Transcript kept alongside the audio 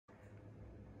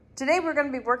Today we're going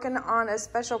to be working on a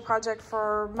special project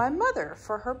for my mother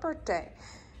for her birthday.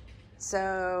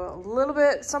 So a little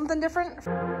bit something different.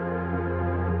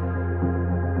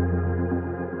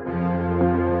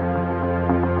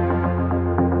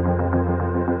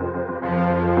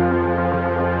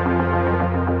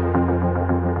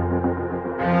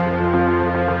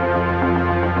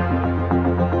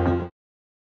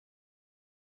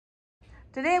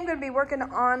 Today I'm going to be working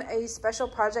on a special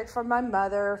project for my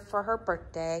mother for her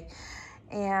birthday.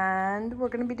 And we're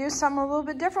going to be doing something a little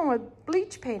bit different with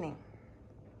bleach painting.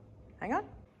 Hang on.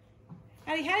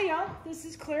 Howdy, howdy, y'all. This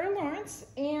is Clara Lawrence.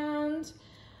 And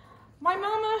my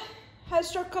mama had a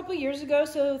stroke a couple years ago,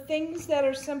 so things that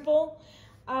are simple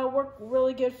work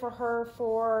really good for her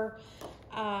for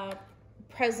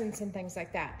presents and things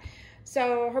like that.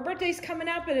 So her birthday's coming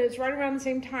up, and it's right around the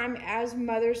same time as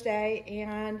Mother's Day,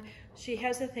 and she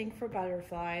has a thing for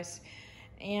butterflies,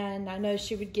 and I know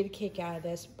she would get a kick out of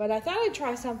this, but I thought I'd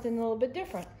try something a little bit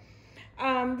different.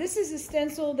 This is a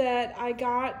stencil that I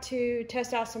got to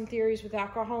test out some theories with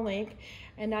alcohol ink,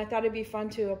 and I thought it'd be fun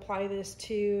to apply this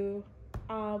to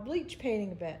bleach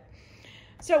painting a bit.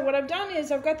 So what I've done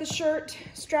is I've got the shirt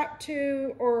strapped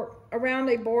to or around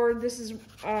a board. This is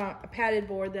a padded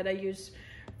board that I use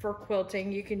for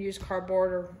quilting. You can use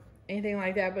cardboard or anything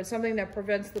like that, but something that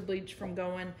prevents the bleach from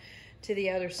going to the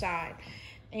other side.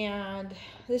 And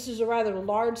this is a rather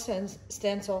large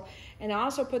stencil, and I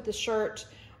also put the shirt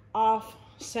off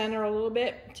center a little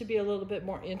bit to be a little bit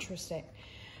more interesting.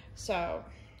 So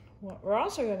what we're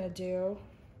also going to do,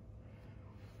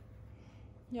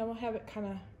 we'll have it kind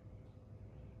of,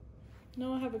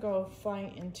 we'll have it go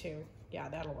flying into,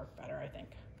 that'll work better, I think.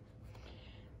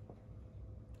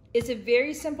 It's a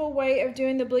very simple way of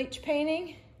doing the bleach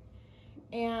painting,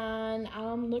 and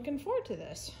I'm looking forward to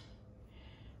this.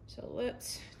 So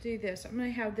let's do this. I'm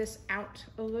going to have this out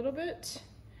a little bit.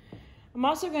 I'm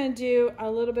also going to do a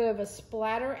little bit of a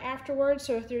splatter afterwards,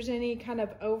 so if there's any kind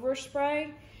of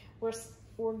overspray,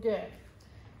 we're good.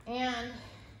 And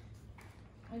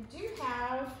I do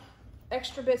have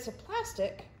extra bits of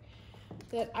plastic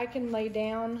that I can lay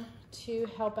down to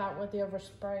help out with the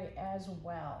overspray as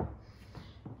well.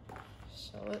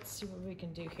 So let's see what we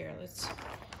can do here.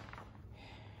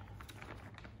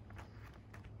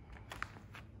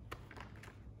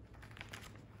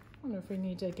 I wonder if we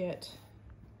need to get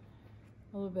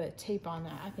a little bit of tape on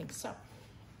that. I think so.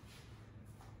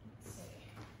 Let's see.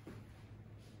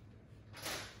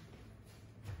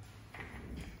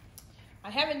 I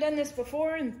haven't done this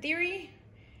before. In theory,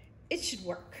 it should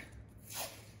work.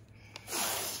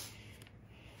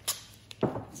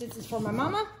 Since it's for my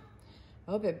mama,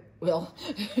 I hope it will.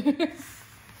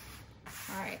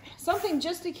 All right, something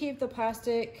just to keep the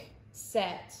plastic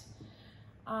set.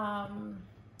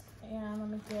 And let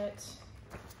me get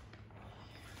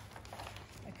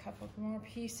a couple more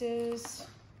pieces.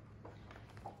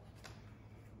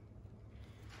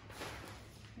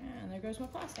 And there goes my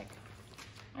plastic.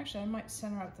 Actually, I might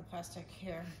center up the plastic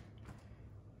here,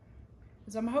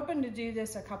 because I'm hoping to do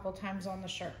this a couple times on the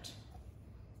shirt.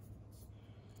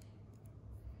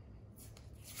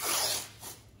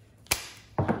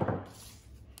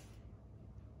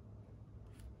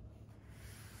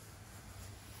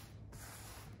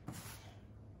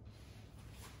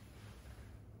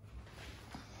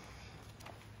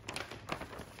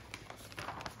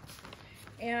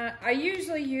 And I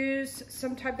usually use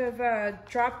some type of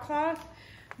drop cloth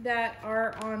that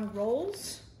are on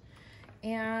rolls,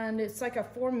 and it's like a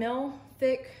 4 mil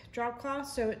thick drop cloth,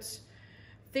 so it's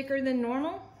thicker than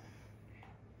normal.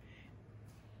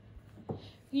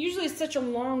 Usually it's such a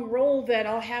long roll that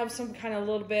I'll have some kind of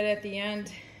little bit at the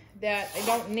end that I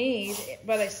don't need,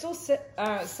 but I still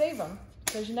save them,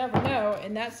 because you never know,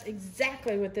 and that's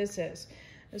exactly what this is.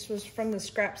 This was from the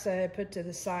scraps that I put to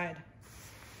the side.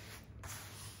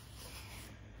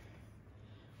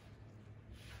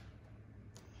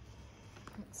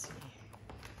 Let's see.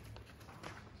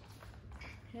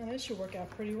 Yeah, this should work out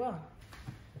pretty well.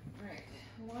 All right,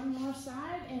 one more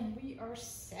side and we are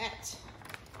set.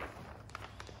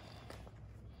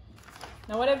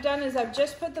 Now what I've done is I've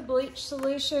just put the bleach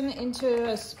solution into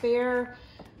a spare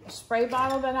spray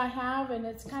bottle that I have, and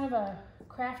it's kind of a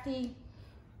crafty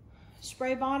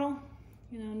spray bottle,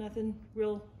 nothing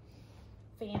real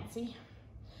fancy,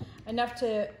 enough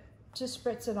to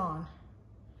spritz it on.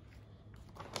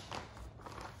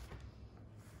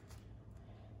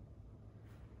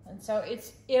 And so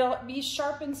it'll be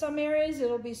sharp in some areas,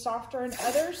 it'll be softer in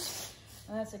others,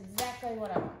 and that's exactly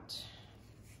what I want.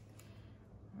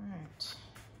 All right.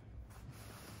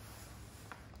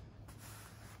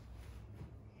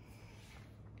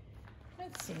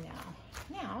 Let's see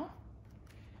now. Now,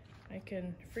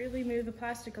 can freely move the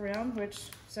plastic around, which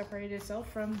separated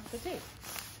itself from the tape.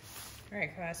 All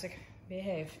right, plastic,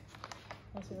 behave.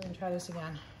 Let's see if we can try this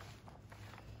again.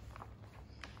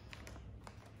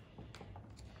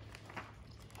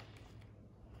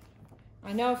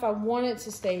 I know if I want it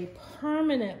to stay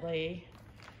permanently,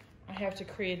 I have to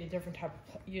create a different type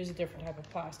of, use a different type of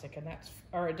plastic, and that's,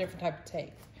 or a different type of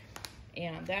tape,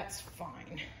 and that's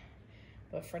fine.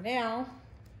 But for now,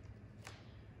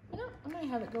 you know, I might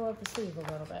have it go up the sleeve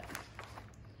a little bit.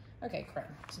 Okay, crap,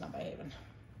 it's not behaving.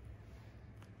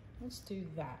 Let's do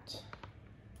that.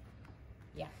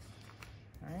 Yeah.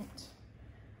 All right.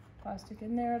 Plastic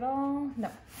in there at all? No.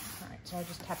 All right, so I'll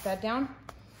just tap that down.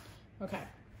 Okay.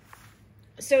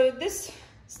 So this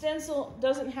stencil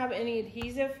doesn't have any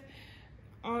adhesive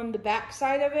on the back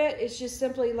side of it. It's just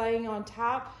simply laying on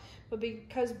top. But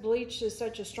because bleach is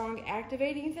such a strong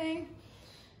activating thing,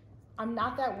 I'm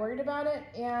not that worried about it,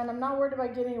 and I'm not worried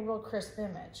about getting a real crisp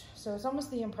image. So it's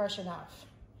almost the impression of.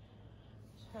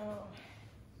 So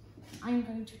I'm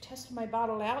going to test my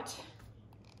bottle out.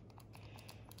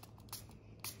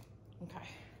 Okay,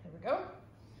 there we go.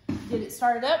 Get it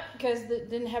started up because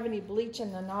it didn't have any bleach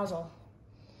in the nozzle.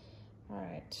 All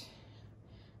right.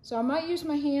 So I might use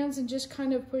my hands and just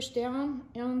kind of push down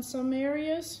on some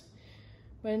areas,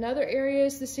 but in other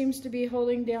areas, this seems to be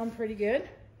holding down pretty good.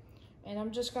 And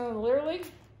I'm just gonna literally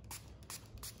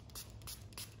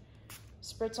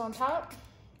spritz on top.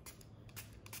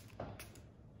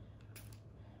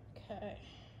 Okay.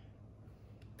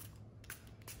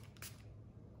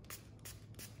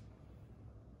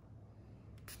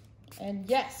 And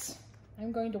yes,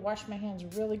 I'm going to wash my hands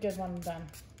really good when I'm done.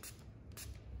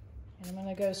 And I'm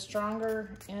gonna go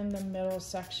stronger in the middle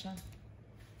section.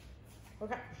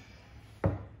 Okay. The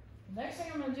next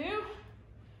thing I'm gonna do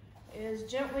is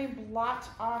gently blot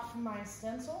off my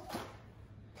stencil.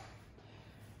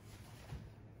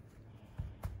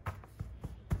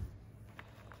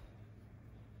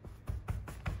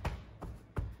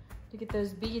 To get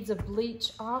those beads of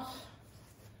bleach off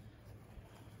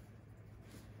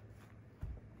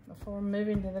before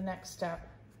moving to the next step.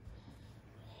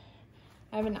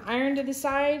 I have an iron to the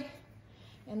side,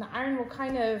 and the iron will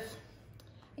kind of,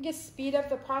 I guess, speed up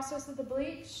the process of the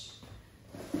bleach.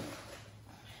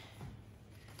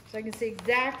 So I can see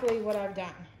exactly what I've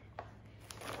done.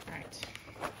 All right,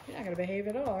 you're not gonna behave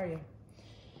at all, are you?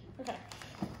 Okay,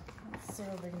 let's see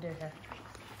what we can do here.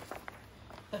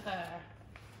 I'm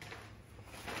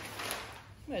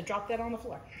gonna drop that on the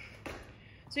floor.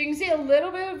 So you can see a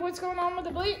little bit of what's going on with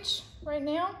the bleach right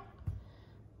now.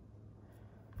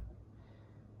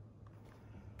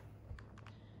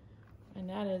 And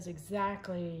that is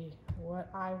exactly what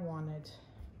I wanted.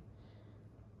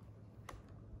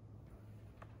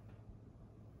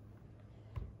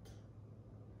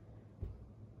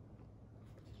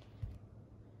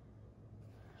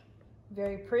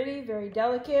 Very pretty, very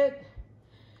delicate.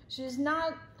 She's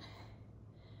not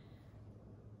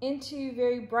into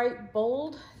very bright,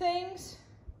 bold things.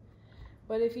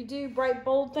 But if you do bright,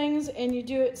 bold things and you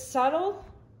do it subtle,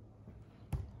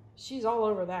 she's all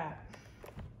over that.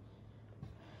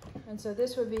 And so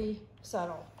this would be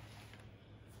subtle.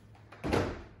 All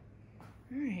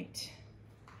right.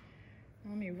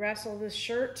 Let me wrestle this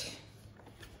shirt.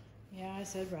 Yeah, I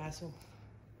said wrestle.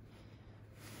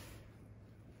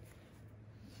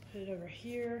 Put it over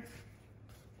here.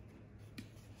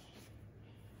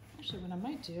 Actually, what I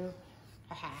might do,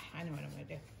 I know what I'm gonna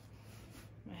do.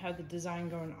 I have the design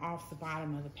going off the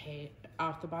bottom of the page,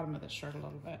 off the bottom of the shirt a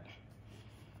little bit.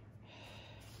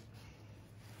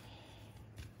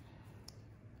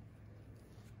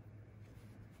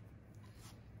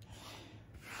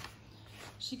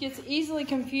 She gets easily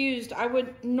confused. I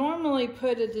would normally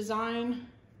put a design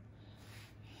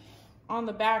on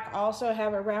the back, also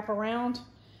have it wrap around,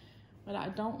 but I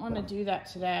don't want to do that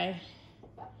today.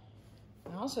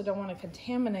 I also don't want to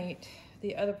contaminate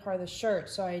the other part of the shirt,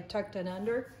 so I tucked it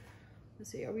under.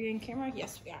 Let's see, are we in camera?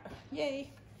 Yes, we are.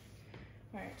 Yay.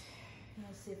 All right,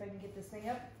 let's see if I can get this thing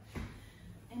up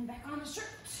and back on the shirt.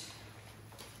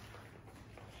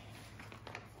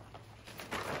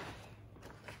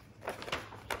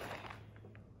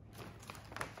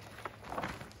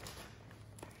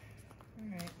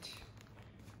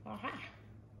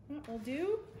 What we'll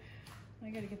do, I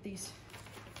gotta get these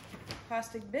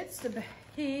plastic bits to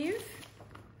behave.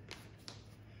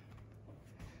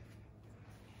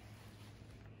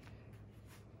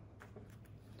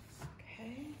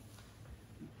 Okay.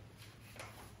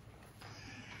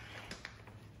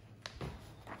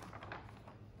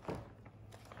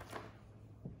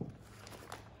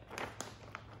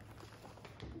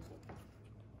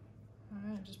 All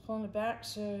right, just just pulling it back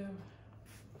so you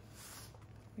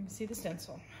can see the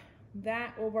stencil.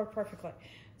 That will work perfectly.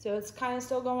 So it's kind of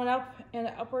still going up in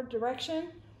an upward direction.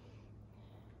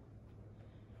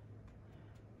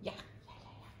 Yeah.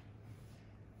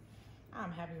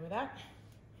 I'm happy with that.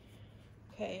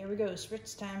 Okay, here we go,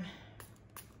 spritz time.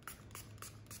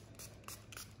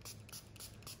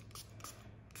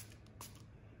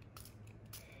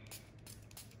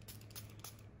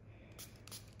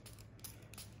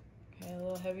 Okay, a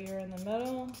little heavier in the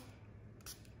middle.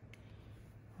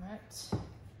 All right.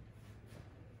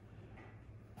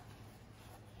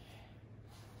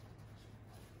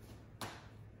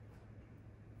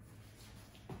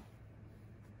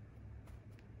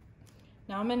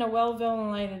 Now I'm in a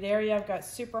well-ventilated area. I've got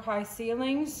super high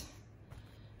ceilings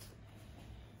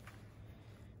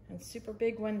and super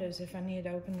big windows if I need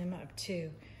to open them up too.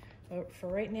 But for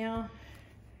right now,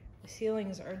 the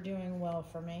ceilings are doing well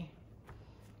for me.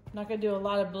 I'm not gonna do a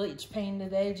lot of bleach painting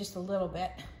today, just a little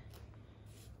bit.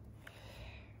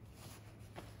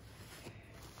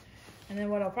 And then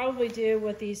what I'll probably do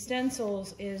with these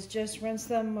stencils is just rinse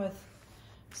them with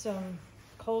some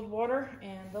cold water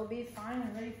and they'll be fine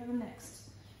and ready for the next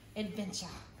adventure.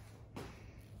 All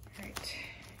right.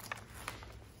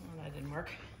 Oh, that didn't work.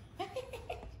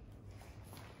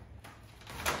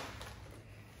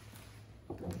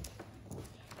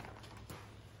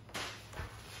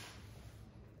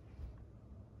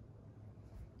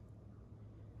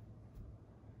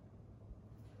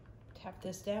 Tap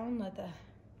this down, let the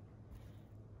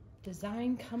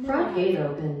design come Front gate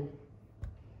open.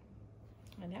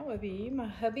 And that would be my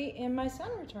hubby and my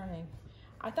son returning.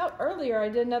 I thought earlier I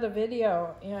did another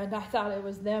video and I thought it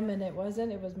was them and it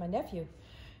wasn't. It was my nephew.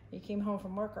 He came home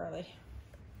from work early.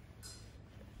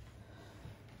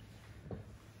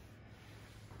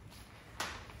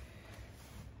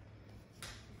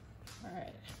 All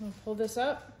right, I'm gonna pull this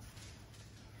up.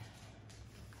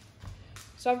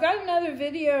 So I've got another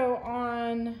video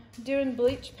on doing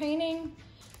bleach painting,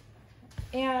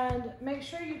 and make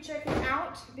sure you check it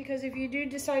out because if you do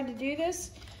decide to do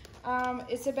this,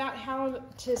 it's about how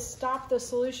to stop the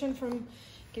solution from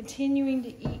continuing to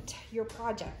eat your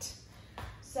project.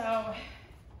 So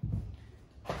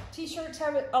t-shirts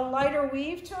have a lighter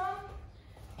weave to them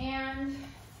and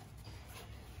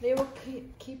they will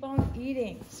keep on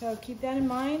eating. So keep that in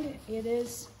mind. It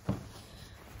is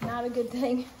not a good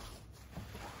thing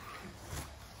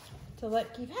to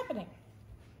let keep happening.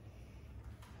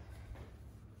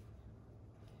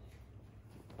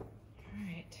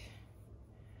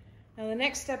 Now the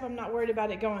next step, I'm not worried about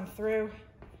it going through.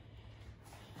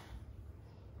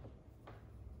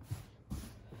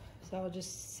 So I'll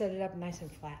just set it up nice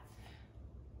and flat.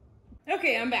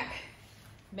 Okay, I'm back.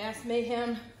 Mass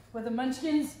mayhem with the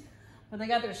munchkins, where they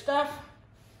got their stuff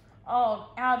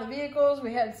all out of the vehicles.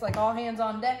 It's like all hands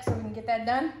on deck so we can get that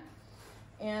done.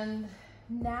 And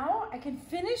now I can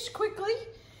finish quickly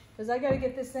because I gotta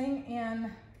get this thing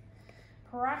in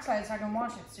peroxide so I can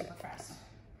wash it super fast.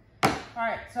 All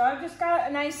right, so I've just got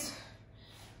a nice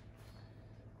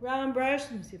round brush.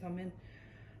 Let me see if I'm in.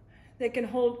 That can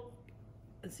hold,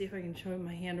 let's see if I can show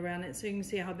my hand around it so you can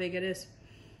see how big it is.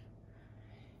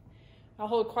 I'll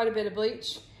hold quite a bit of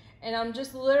bleach and I'm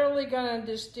just literally gonna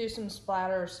just do some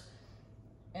splatters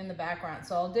in the background.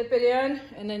 So I'll dip it in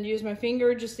and then use my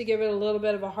finger just to give it a little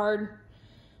bit of a hard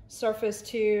surface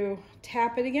to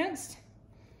tap it against.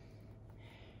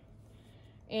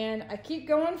 And I keep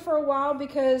going for a while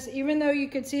because even though you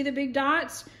could see the big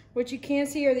dots, what you can't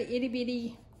see are the itty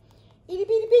bitty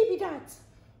baby dots.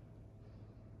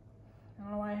 I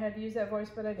don't know why I had to use that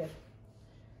voice, but I did.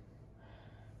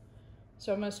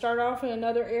 So I'm gonna start off in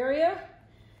another area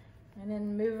and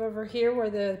then move over here where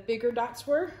the bigger dots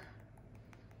were.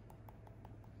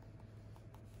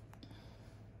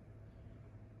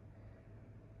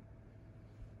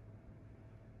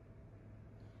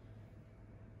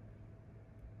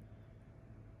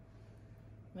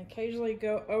 And occasionally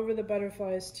go over the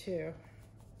butterflies too.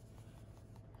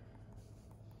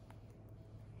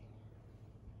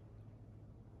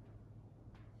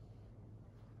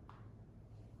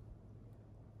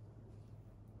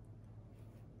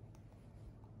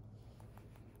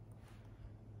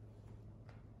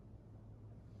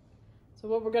 So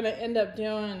what we're going to end up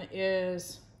doing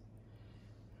is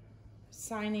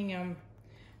signing them,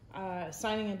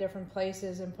 signing in different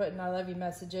places and putting I love you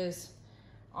messages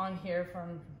on here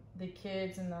from the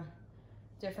kids and the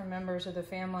different members of the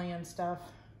family and stuff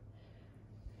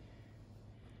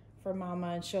for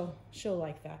Mama, and she'll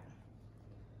like that.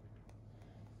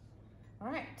 All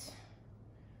right,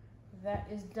 that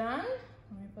is done.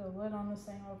 Let me put a lid on this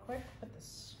thing real quick. Put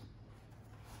this.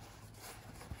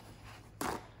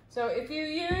 So if you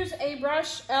use a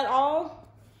brush at all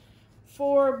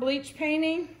for bleach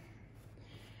painting,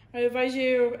 I advise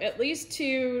you at least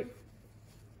to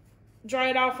dry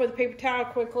it off with a paper towel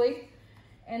quickly.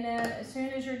 And then as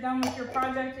soon as you're done with your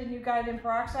project and you've got it in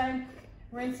peroxide,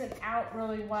 rinse it out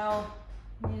really well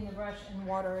using the brush and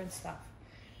water and stuff.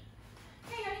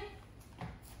 Hey, honey.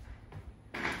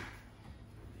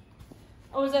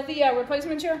 Oh, is that the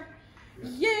replacement chair?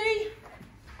 Yay!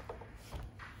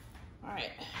 All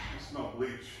right. I smell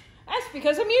bleach. That's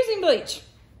because I'm using bleach.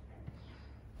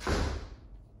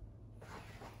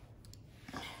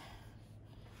 All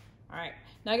right.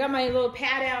 Now I got my little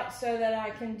pad out so that I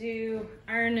can do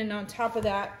ironing on top of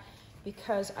that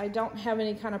because I don't have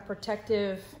any kind of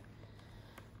protective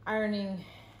ironing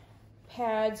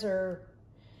pads or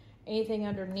anything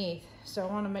underneath. So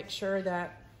I want to make sure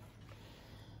that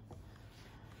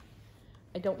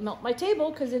I don't melt my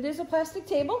table because it is a plastic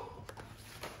table.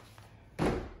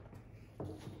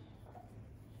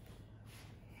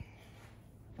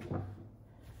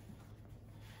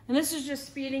 And this is just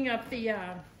speeding up the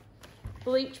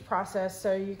bleach process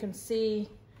so you can see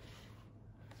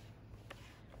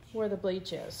where the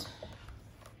bleach is.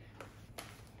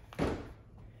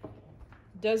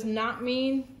 Does not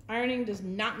mean, ironing does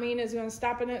not mean it's going to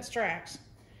stop in its tracks,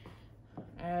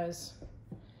 as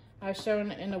I've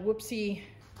shown in a whoopsie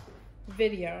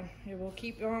video. It will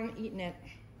keep on eating it.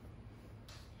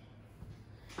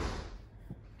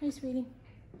 Hey, sweetie.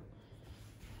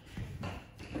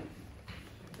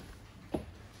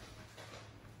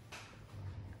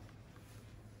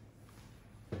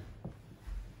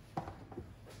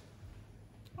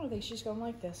 I think she's gonna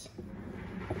like this.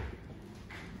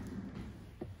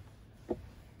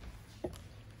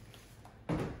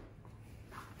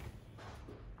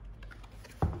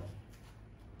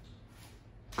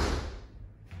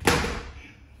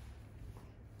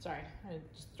 Sorry, I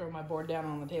just throw my board down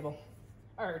on the table,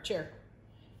 or chair.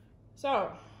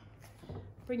 So,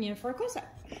 bring you in for a close-up.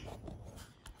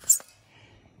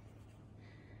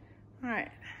 All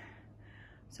right,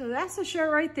 so that's the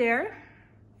shirt right there.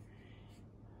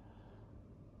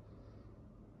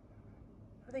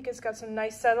 I think it's got some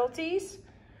nice subtleties,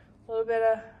 a little bit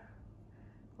of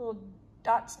little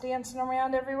dots dancing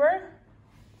around everywhere,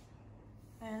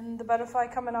 and the butterfly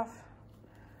coming off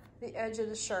the edge of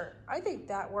the shirt. I think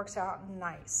that works out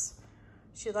nice.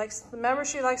 She likes, remember,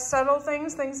 she likes subtle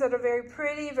things, things that are very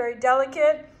pretty, very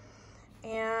delicate,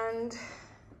 and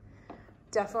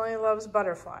definitely loves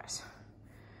butterflies.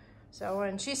 So,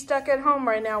 and she's stuck at home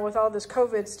right now with all this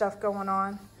COVID stuff going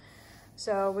on.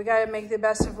 So we got to make the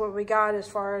best of what we got as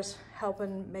far as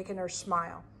helping, making her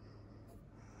smile.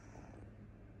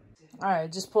 All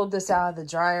right, just pulled this out of the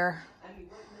dryer.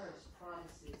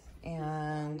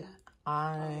 And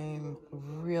I'm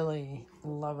really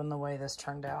loving the way this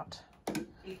turned out.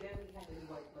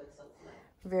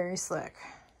 Very slick.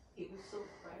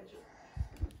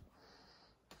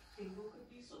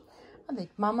 I think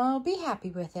Mama will be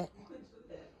happy with it.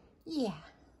 Yeah.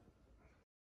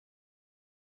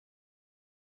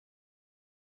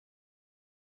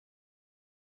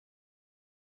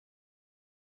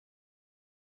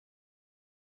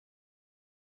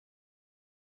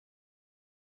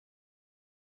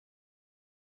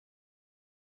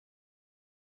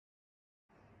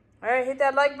 All right, hit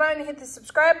that like button, hit the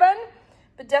subscribe button,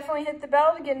 but definitely hit the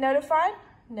bell to get notified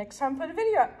next time I put a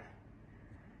video up.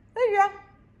 There you go.